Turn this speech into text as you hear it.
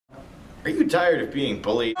Are you tired of being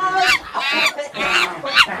bullied?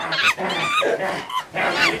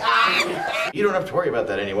 You don't have to worry about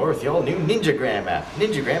that anymore with the all-new ninjagram app.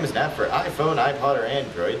 Ninjagram is an app for iPhone, iPod, or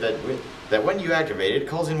Android that when you activate it,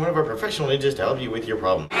 calls in one of our professional ninjas to help you with your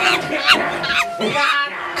problem.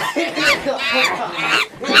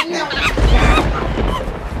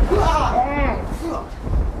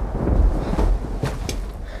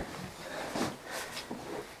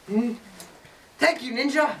 Thank you,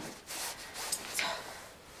 Ninja.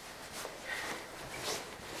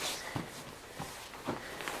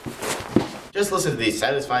 Just listen to these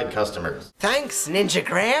satisfied customers. Thanks,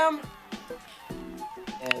 Ninjagram.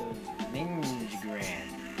 Ninjagram.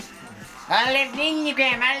 I love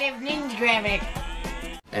Ninjagram.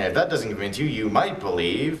 And if that doesn't convince you, you might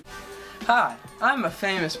believe... Hi, I'm a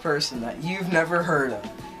famous person that you've never heard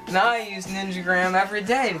of. And I use Ninjagram every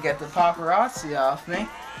day to get the paparazzi off me.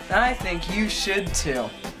 And I think you should too.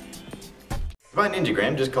 To buy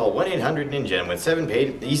Ninjagram, just call 1-800-NINJA, and with 7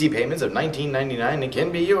 easy payments of $19.99, it can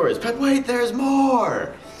be yours. But wait, there's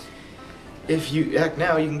more! If you act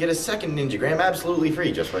now, you can get a second Ninjagram absolutely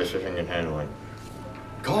free just by shipping and handling.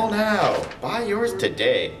 Call now! Buy yours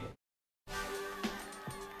today!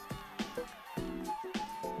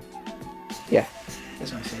 Yeah.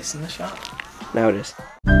 Is my face in the shot? Now it is.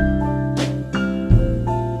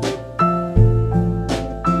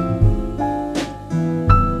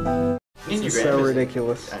 Ninjagram So is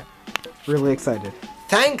ridiculous. Really excited.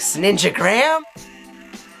 Thanks, Ninjagram.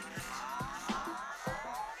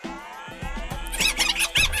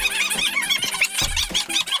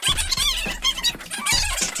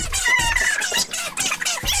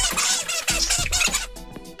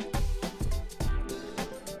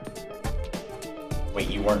 Wait,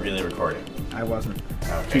 you weren't really recording? I wasn't.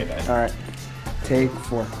 Okay then. Alright. Take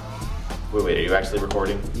 4. Wait, are you actually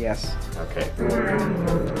recording? Yes. Okay.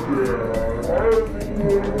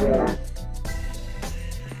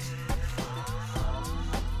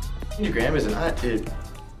 Ninjagram is an